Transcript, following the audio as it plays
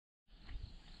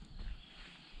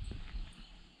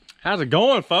How's it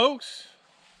going, folks?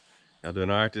 Y'all doing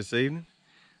all right this evening?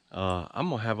 I'm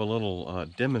gonna have a little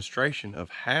demonstration of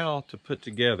how to put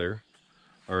together,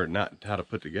 or not how to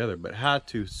put together, but how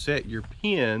to set your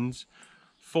pins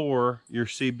for your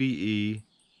CBE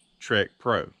TREK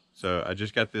PRO. So I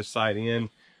just got this sight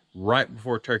in right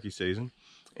before turkey season,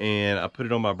 and I put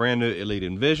it on my brand new Elite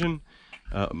Envision.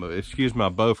 Excuse my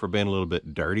bow for being a little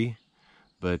bit dirty,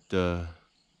 but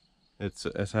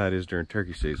that's how it is during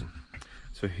turkey season.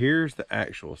 So here's the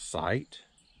actual sight.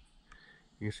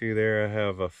 You can see there I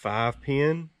have a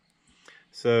 5-pin.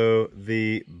 So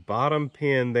the bottom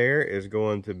pin there is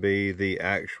going to be the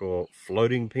actual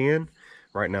floating pin.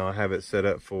 Right now I have it set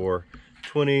up for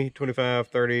 20, 25,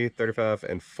 30, 35,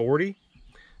 and 40.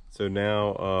 So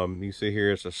now you see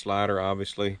here it's a slider,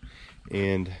 obviously,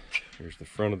 and here's the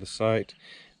front of the sight.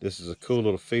 This is a cool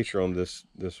little feature on this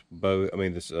bow. I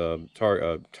mean this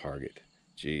target.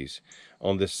 Jeez,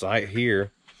 on this sight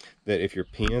here, that if your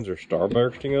pins are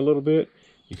starbursting a little bit,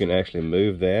 you can actually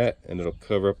move that and it'll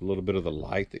cover up a little bit of the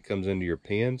light that comes into your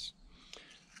pins.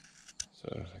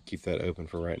 So I keep that open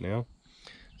for right now.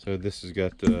 So this has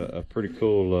got a pretty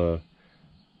cool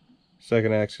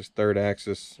second axis, third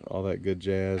axis, all that good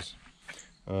jazz.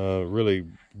 Really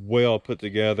well put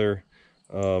together.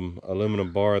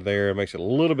 Aluminum bar there. It makes it a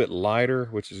little bit lighter,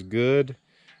 which is good.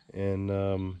 And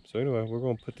so anyway, we're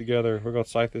going to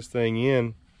sight this thing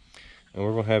in, and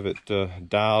we're going to have it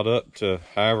dialed up to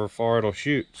however far it'll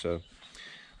shoot. So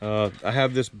I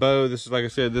have this bow. This is, like I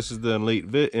said, this is the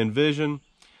Elite Envision.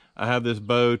 I have this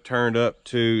bow turned up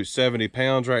to 70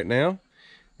 pounds right now,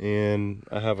 and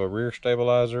I have a rear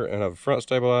stabilizer and I have a front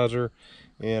stabilizer,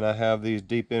 and I have these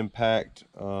deep impact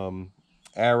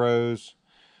arrows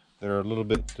that are a little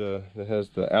bit, that has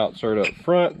the outsert up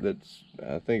front that's,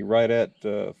 I think, right at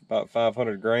about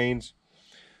 500 grains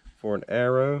for an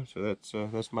arrow. So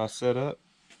that's my setup.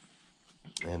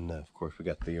 And of course we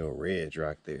got the old ridge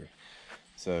right there.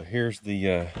 So here's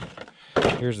the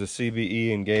CBE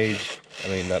Engage, I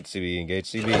mean not CBE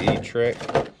Engage, CBE TREK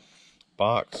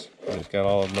box. And it's got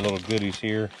all of my little goodies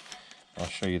here. I'll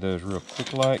show you those real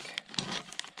quick like.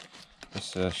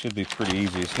 This should be pretty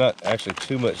easy. It's not actually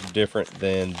too much different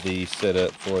than the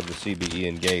setup for the CBE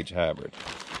Engage Hybrid.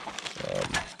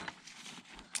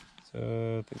 So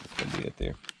I think that's gonna be it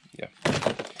there. Yeah.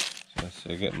 So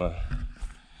I get my.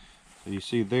 So you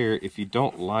see there, if you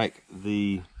don't like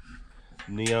the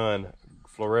neon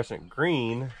fluorescent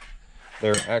green,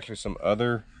 there are actually some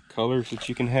other colors that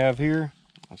you can have here.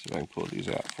 Let's see if I can pull these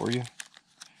out for you.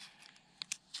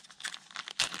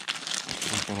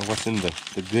 What's in the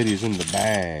goodies in the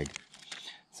bag.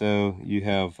 So you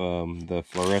have the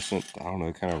fluorescent, I don't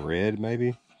know, kind of red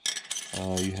maybe.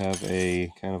 You have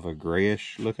a kind of a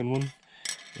grayish looking one,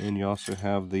 and you also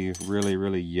have the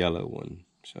really yellow one.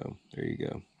 So there you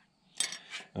go.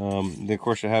 Then of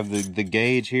course I have the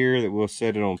gauge here that we'll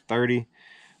set it on 30.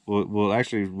 We'll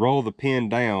actually roll the pin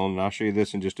down, and I'll show you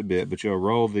this in just a bit, but you'll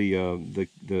roll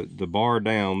the bar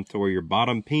down to where your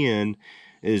bottom pin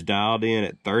is dialed in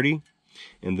at 30.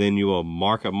 And then you will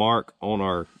mark a mark on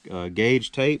our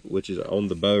gauge tape, which is on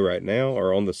the bow right now,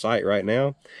 or on the sight right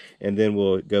now. And then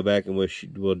we'll go back and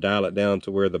we'll dial it down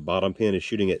to where the bottom pin is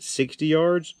shooting at 60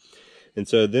 yards. And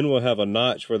so then we'll have a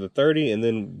notch for the 30, and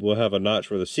then we'll have a notch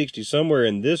for the 60, somewhere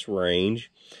in this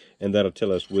range. And that'll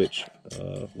tell us which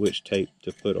tape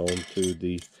to put onto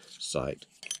the sight.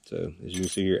 So as you can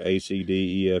see here, A, C,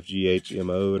 D, E, F, G, H,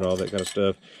 M, O, and all that kind of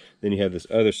stuff. Then you have this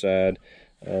other side.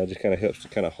 Just kind of helps to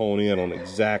kind of hone in on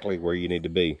exactly where you need to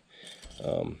be.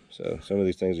 So some of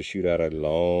these things will shoot out a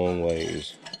long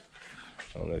ways.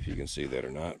 I don't know if you can see that or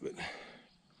not, but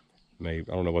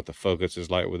maybe, I don't know what the focus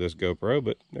is like with this GoPro,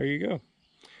 but there you go.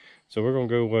 So we're gonna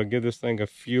go give this thing a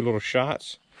few little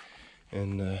shots,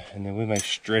 and then we may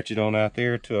stretch it on out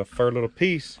there to a fur little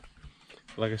piece.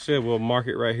 Like I said, we'll mark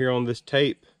it right here on this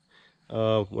tape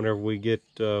whenever we get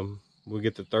the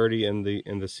 30 and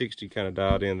the 60 kind of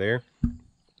dialed in there.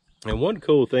 And one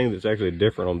cool thing that's actually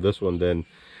different on this one, then,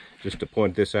 just to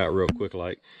point this out real quick,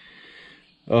 like,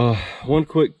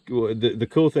 the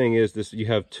cool thing is this: you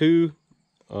have two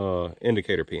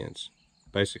indicator pins,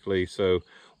 basically. So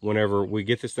whenever we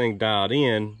get this thing dialed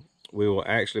in, we will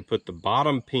actually put the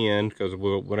bottom pin, because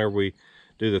whenever we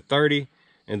do the 30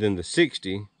 and then the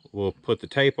 60, we'll put the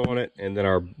tape on it, and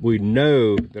then we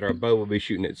know that our bow will be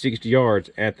shooting at 60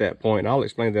 yards at that point. I'll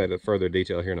explain that in further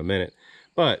detail here in a minute.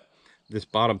 But this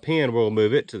bottom pin, we'll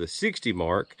move it to the 60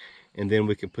 mark, and then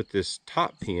we can put this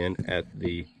top pin at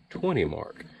the 20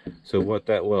 mark. So what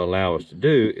that will allow us to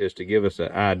do is to give us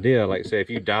an idea, like say if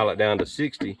you dial it down to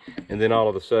 60, and then all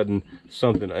of a sudden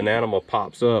an animal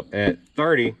pops up at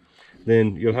 30,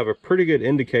 then you'll have a pretty good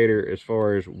indicator as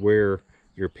far as where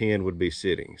your pin would be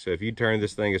sitting. So if you turn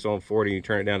this thing, it's on 40, you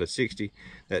turn it down to 60,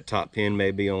 that top pin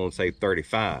may be on, say,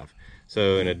 35.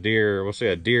 So in a deer, we'll say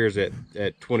a deer's at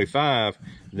 25,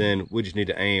 then we just need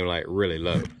to aim like really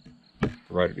low,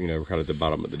 right, you know, kind of at the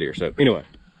bottom of the deer. So anyway,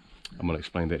 I'm gonna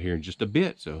explain that here in just a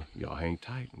bit, so y'all hang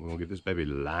tight. We're gonna get this baby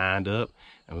lined up,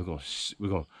 and we're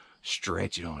gonna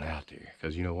stretch it on out there.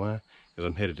 Cause you know why? Because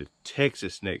I'm headed to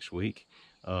Texas next week,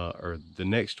 or the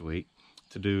next week,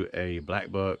 to do a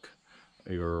black buck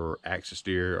or axis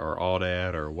deer or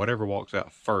aoudad or whatever walks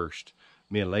out first.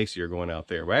 Me and Lacey are going out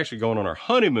there. We're actually going on our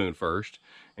honeymoon first,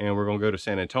 and we're gonna go to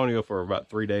San Antonio for about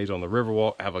 3 days on the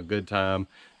Riverwalk, have a good time,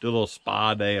 do a little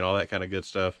spa day and all that kind of good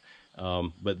stuff.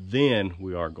 But then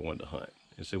we are going to hunt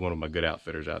and see one of my good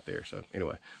outfitters out there. So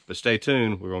anyway, but stay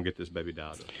tuned. We're gonna get this baby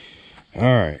dialed up. All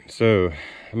right, so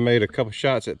I made a couple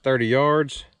shots at 30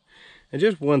 yards. And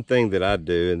just one thing that I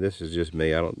do, and this is just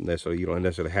me, you don't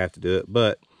necessarily have to do it,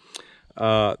 but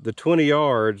the 20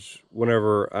 yards,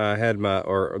 whenever I had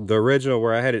or the original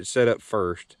where I had it set up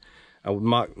first, I would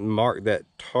mark that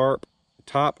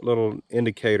top little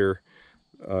indicator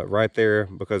right there,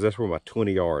 because that's where my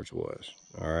 20 yards was.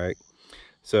 All right,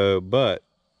 so but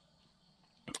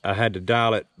I had to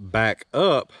dial it back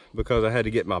up because I had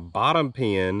to get my bottom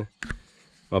pin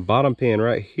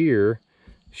right here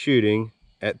shooting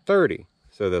at 30.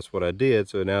 So that's what I did.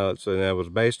 So now it was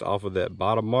based off of that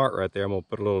bottom mark right there. I'm gonna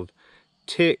put a little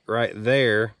tick right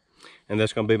there, and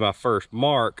that's gonna be my first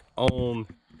mark on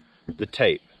the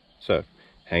tape. So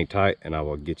hang tight and I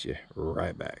will get you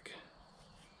right back.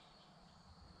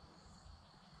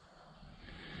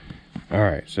 All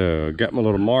right, so got my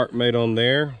little mark made on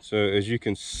there. So as you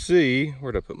can see,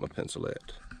 where'd I put my pencil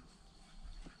at?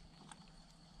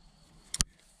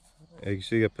 As you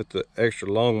see, I put the extra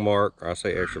long mark, or I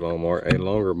say extra long mark, a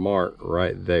longer mark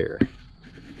right there.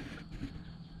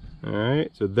 All right,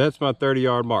 so that's my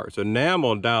 30-yard mark. So now I'm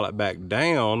gonna dial it back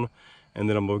down, and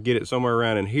then I'm gonna get it somewhere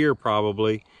around in here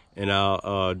probably, and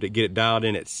I'll get it dialed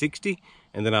in at 60,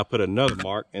 and then I'll put another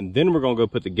mark, and then we're gonna go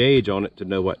put the gauge on it to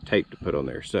know what tape to put on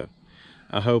there. So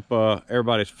I hope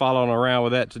everybody's following around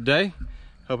with that today.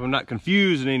 Hope I'm not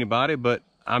confusing anybody, but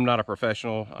I'm not a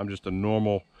professional. I'm just a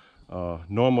normal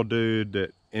dude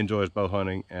that enjoys bow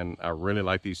hunting, and I really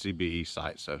like these CBE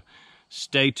sights. So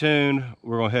stay tuned.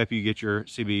 We're gonna help you get your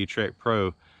CBE Trek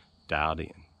Pro dialed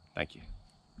in. Thank you.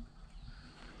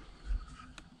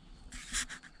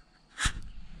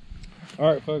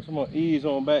 All right, folks, I'm gonna ease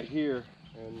on back here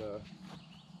and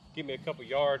give me a couple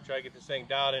yards, try to get this thing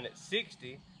dialed in at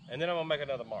 60, and then I'm gonna make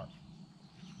another mark.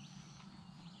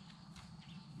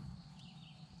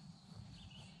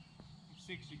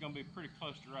 60 gonna be pretty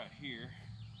close to right here.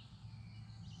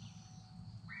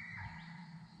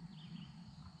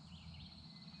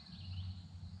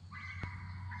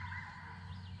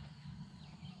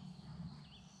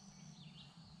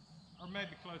 Or maybe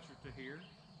closer to here.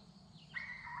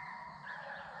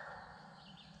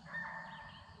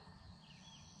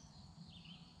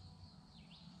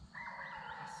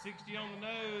 60 on the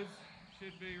nose,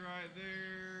 should be right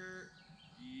there.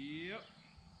 Yep.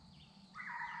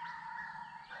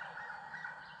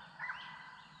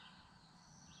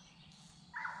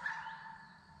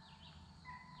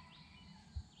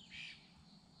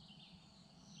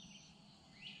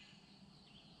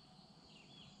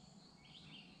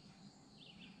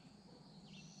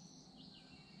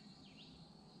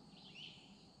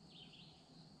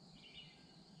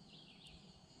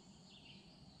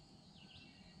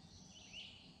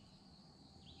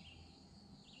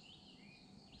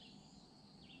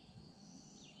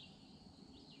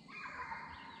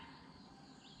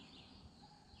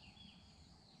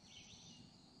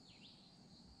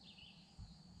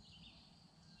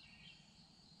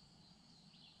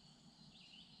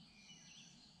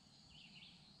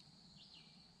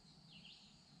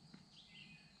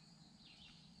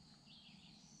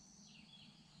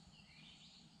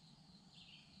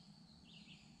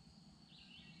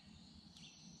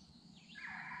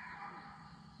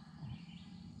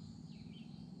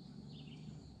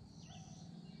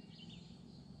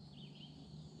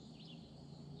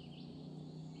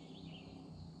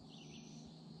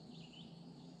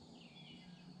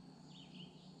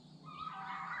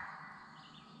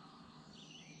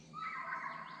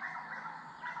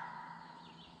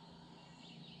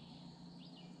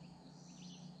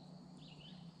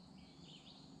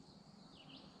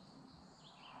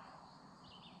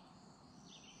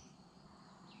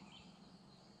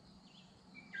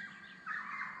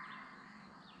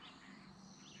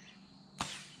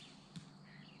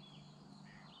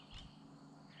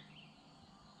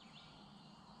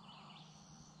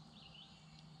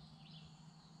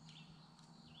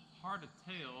 hard to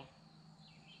tell.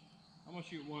 I'm gonna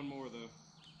shoot one more though.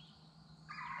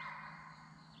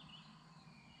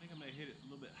 I think I may hit it a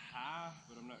little bit high,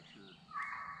 but I'm not sure.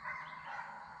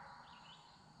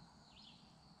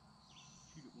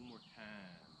 Shoot it one more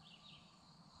time.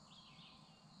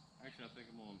 Actually, I think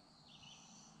I'm gonna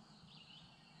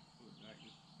pull it back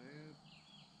just a tad.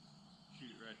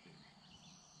 Shoot it right there.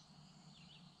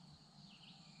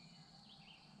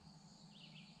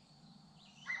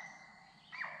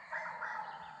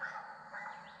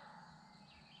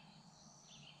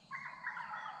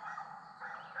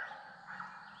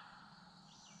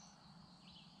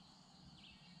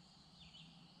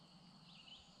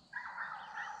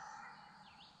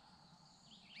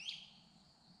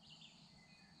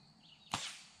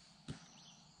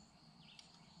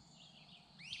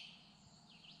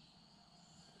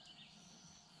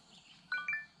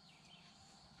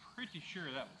 Pretty sure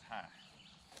that was high.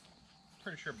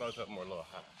 Pretty sure both of them were a little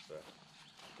high. So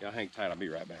y'all hang tight, I'll be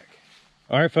right back.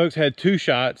 All right, folks, had 2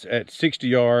 shots at 60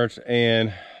 yards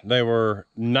and they were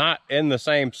not in the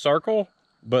same circle,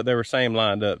 but they were same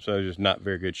lined up. So it was just not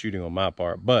very good shooting on my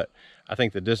part, but I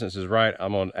think the distance is right.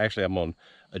 I'm gonna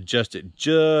adjust it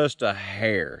just a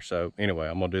hair. So anyway,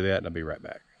 I'm gonna do that and I'll be right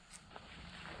back.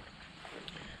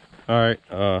 All right,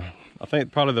 I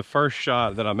think probably the first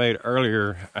shot that I made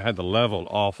earlier, I had the level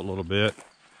off a little bit.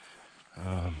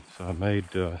 So I made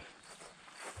 2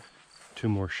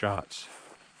 more shots,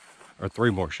 or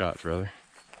 3 more shots rather.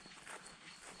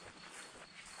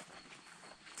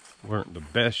 Weren't the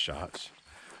best shots.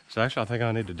 So actually I think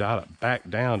I need to dial it back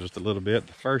down just a little bit.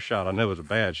 The first shot I know was a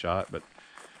bad shot, but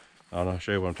I'll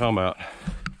show you what I'm talking about.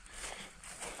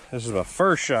 This is my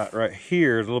first shot right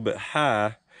here, it's a little bit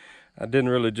high. I didn't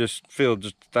really just feel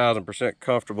just 1000%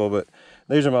 comfortable, but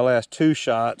these are my last 2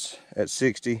 shots at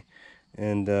 60.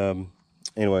 And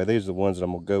anyway, these are the ones that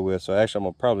I'm gonna go with. So actually I'm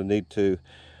gonna probably need to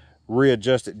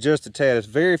readjust it just a tad. It's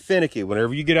very finicky.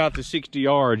 Whenever you get out to 60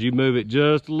 yards, you move it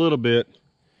just a little bit,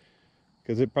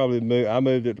 because it probably moved, I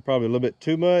moved it probably a little bit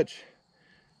too much,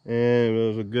 and it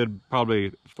was a good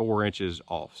probably 4 inches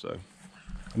off. So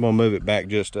I'm gonna move it back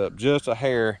just up, just a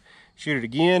hair, shoot it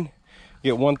again,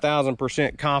 get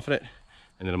 1000% confident,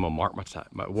 and then I'm gonna mark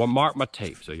my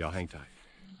tape. So y'all hang tight.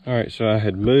 All right, so I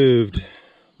had moved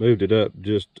it up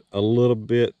just a little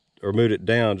bit, or moved it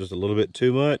down just a little bit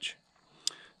too much.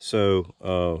 So,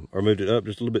 or moved it up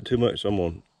just a little bit too much. So I'm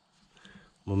gonna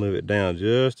move it down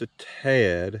just a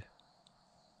tad.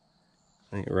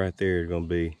 I think right there is gonna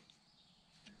be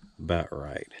about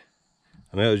right.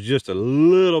 I mean, it was just a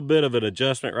little bit of an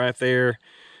adjustment right there.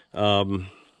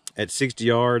 At 60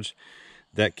 yards,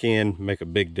 that can make a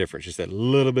big difference. Just that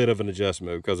little bit of an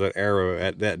adjustment, because that arrow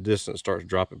at that distance starts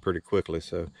dropping pretty quickly.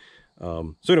 So,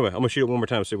 so anyway, I'm gonna shoot it one more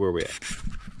time and see where we're at.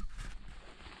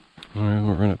 All right,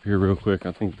 we'll run up here real quick.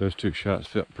 I think those 2 shots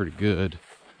felt pretty good.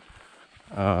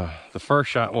 The first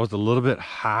shot was a little bit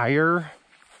higher.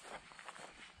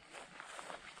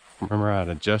 Remember, I'd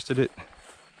adjusted it.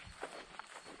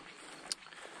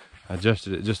 I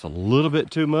adjusted it just a little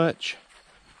bit too much.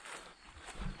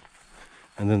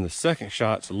 And then the second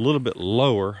shot's a little bit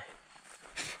lower,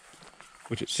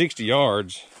 which at 60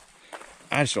 yards,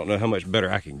 I just don't know how much better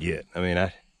I can get. I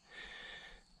mean,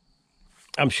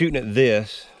 I'm shooting at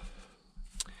this.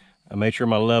 I made sure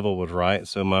my level was right,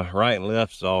 so my right and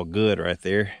left is all good right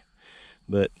there.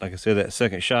 But like I said, that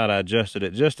second shot, I adjusted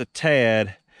it just a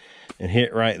tad and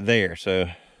hit right there. So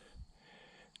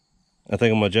I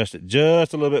think I'm gonna adjust it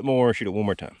just a little bit more, shoot it one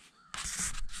more time.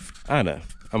 I know,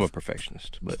 I'm a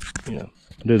perfectionist, but you know,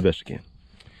 I do the best I can.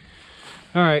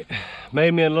 All right,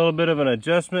 made me a little bit of an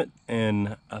adjustment,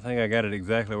 and I think I got it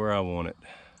exactly where I want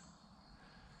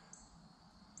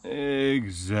it.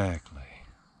 Exactly.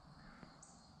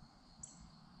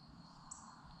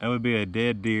 That would be a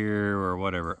dead deer or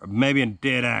whatever. Maybe a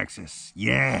dead axis.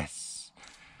 Yes,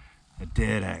 a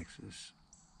dead axis.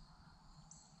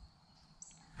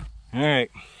 All right,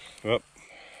 well,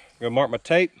 I'm gonna mark my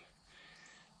tape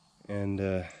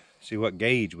and see what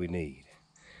gauge we need.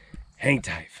 Hang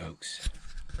tight, folks.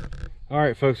 All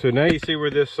right, folks, so now you see where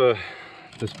this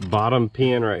this bottom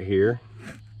pin right here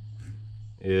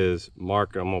is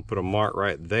marked. I'm gonna put a mark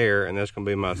right there, and that's gonna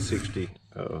be my 60.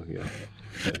 Oh yeah,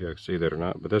 I don't know if you can see that or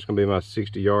not, but that's gonna be my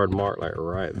 60-yard mark, like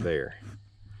right there.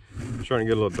 It's starting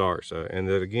to get a little dark. So, and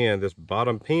then again, this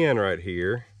bottom pin right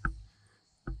here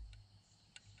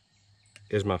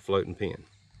is my floating pin.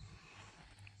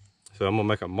 So I'm gonna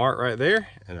make a mark right there,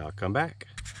 and I'll come back.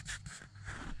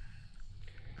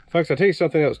 Folks, I'll tell you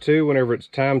something else too. Whenever it's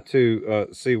time to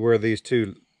see where these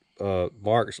 2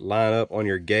 marks line up on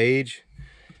your gauge,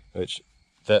 which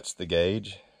that's the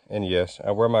gauge, And yes,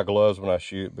 I wear my gloves when I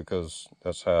shoot because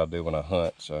that's how I do when I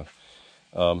hunt. So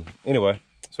anyway,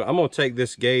 so I'm gonna take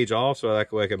this gauge off so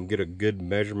that way I can get a good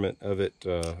measurement of it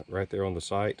right there on the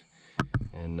site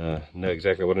and know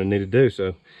exactly what I need to do.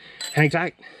 So hang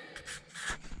tight.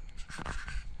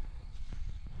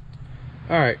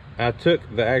 All right, I took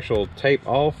the actual tape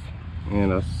off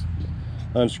and I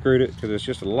unscrewed it because it's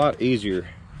just a lot easier.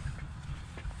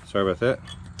 Sorry about that.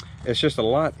 It's just a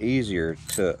lot easier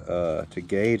to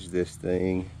gauge this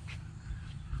thing.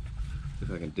 See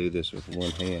if I can do this with one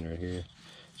hand right here.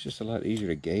 It's just a lot easier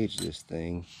to gauge this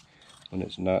thing when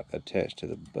it's not attached to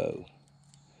the bow.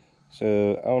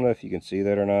 So I don't know if you can see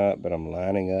that or not, but I'm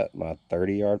lining up my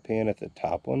 30-yard pin at the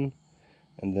top one,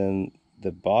 and then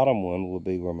the bottom one will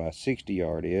be where my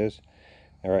 60-yard is.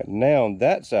 All right, now on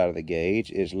that side of the gauge,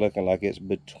 it's looking like it's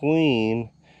between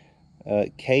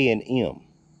K and M.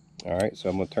 All right, so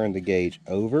I'm gonna turn the gauge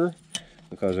over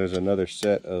because there's another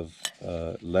set of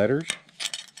letters.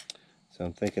 So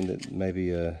I'm thinking that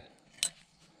maybe, let's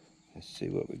see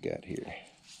what we got here.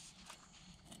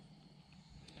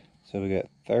 So we got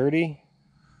 30,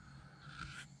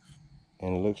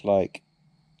 and it looks like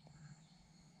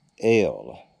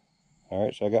L. All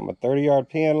right, so I got my 30-yard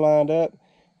pin lined up,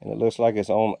 and it looks like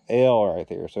it's on L right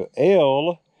there. So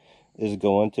L is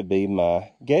going to be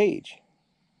my gauge.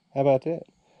 How about that?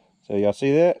 So y'all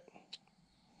see that?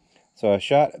 So I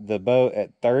shot the bow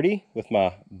at 30 with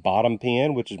my bottom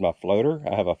pin, which is my floater.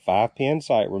 I have a 5-pin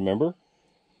sight, remember?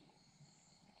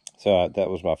 So that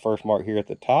was my first mark here at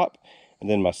the top. And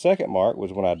then my second mark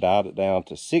was when I dialed it down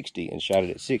to 60 and shot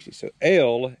it at 60. So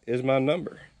L is my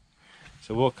number.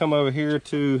 So we'll come over here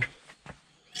to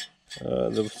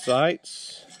the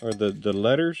sights, or the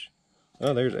letters.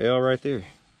 Oh, there's L right there.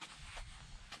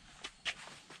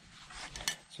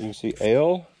 So you can see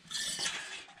L.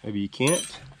 Maybe you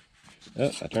can't.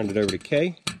 Oh, I turned it over to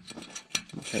K.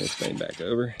 Turn this thing back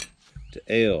over to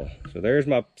L. So there's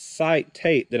my sight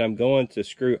tape that I'm going to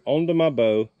screw onto my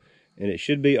bow, and it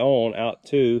should be on out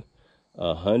to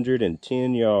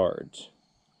 110 yards.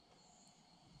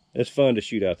 It's fun to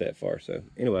shoot out that far. So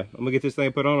anyway, I'm gonna get this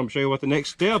thing put on. I'm gonna show you what the next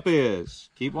step is.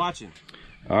 Keep watching.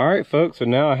 All right, folks. So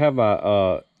now I have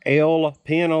my L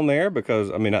pin on there because,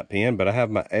 I mean, not pin, but I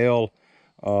have my L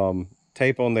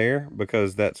tape on there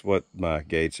because that's what my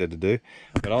gauge said to do.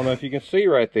 But I don't know if you can see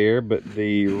right there, but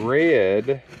the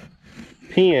red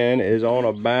pin is on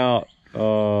about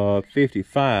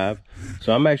 55.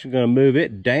 So I'm actually going to move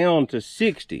it down to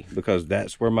 60 because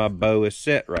that's where my bow is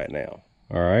set right now.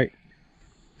 All right,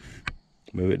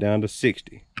 move it down to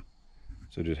 60.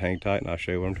 So just hang tight and I'll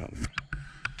show you what I'm talking about.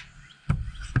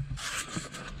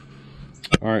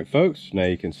 All right, folks, now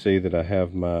you can see that I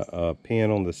have my pin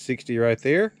on the 60 right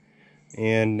there.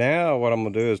 And now what I'm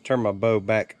gonna do is turn my bow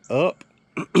back up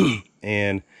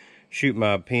and shoot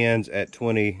my pins at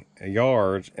 20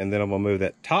 yards, and then I'm gonna move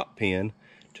that top pin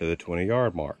to the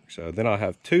 20-yard mark. So then I'll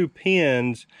have 2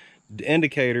 pins,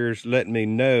 indicators letting me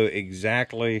know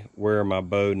exactly where my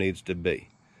bow needs to be.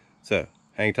 So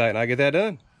hang tight and I'll get that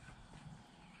done.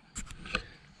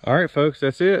 All right, folks,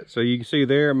 that's it. So you can see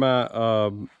there my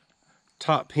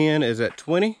top pin is at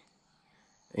 20.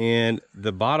 And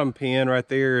the bottom pin right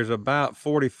there is about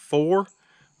 44,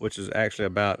 which is actually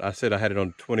about, I said I had it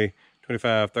on 20,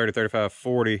 25, 30, 35,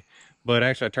 40, but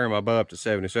actually I turned my bow up to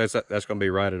 70. So that's going to be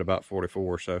right at about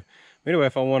 44. So anyway,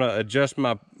 if I want to adjust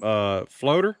my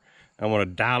floater, I want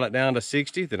to dial it down to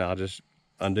 60, then I'll just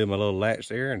undo my little latch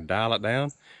there and dial it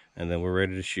down, and then we're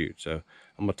ready to shoot. So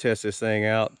I'm going to test this thing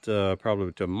out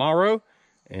probably tomorrow.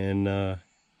 And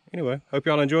anyway, hope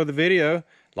y'all enjoyed the video.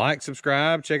 Like,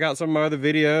 subscribe, check out some of my other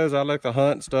videos. I like to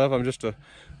hunt stuff. I'm just a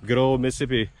good old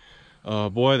Mississippi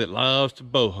boy that loves to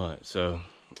bow hunt. So,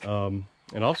 and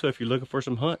also if you're looking for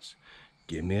some hunts,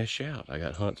 give me a shout. I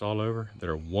got hunts all over that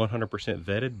are 100%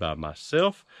 vetted by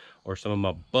myself or some of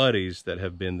my buddies that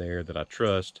have been there that I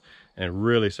trust and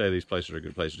really say these places are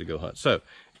good places to go hunt. So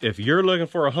if you're looking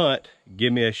for a hunt,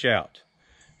 give me a shout.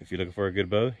 If you're looking for a good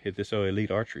bow, hit this old Elite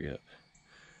Archery up.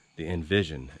 The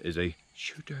Envision is a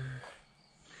shooter.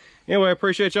 Anyway, I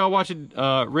appreciate y'all watching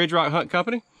Ridge Rock Hunt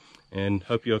Company, and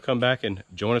hope you'll come back and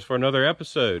join us for another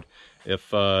episode. If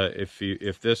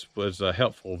this was a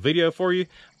helpful video for you,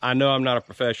 I know I'm not a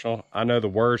professional. I know the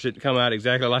words didn't come out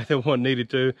exactly like the one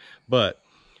needed to, but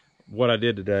what I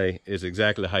did today is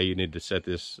exactly how you need to set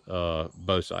this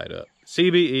bow sight up.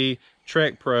 CBE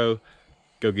Trek Pro,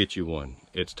 go get you one.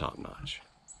 It's top notch.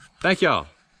 Thank y'all.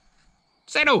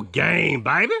 Say no game,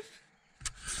 baby.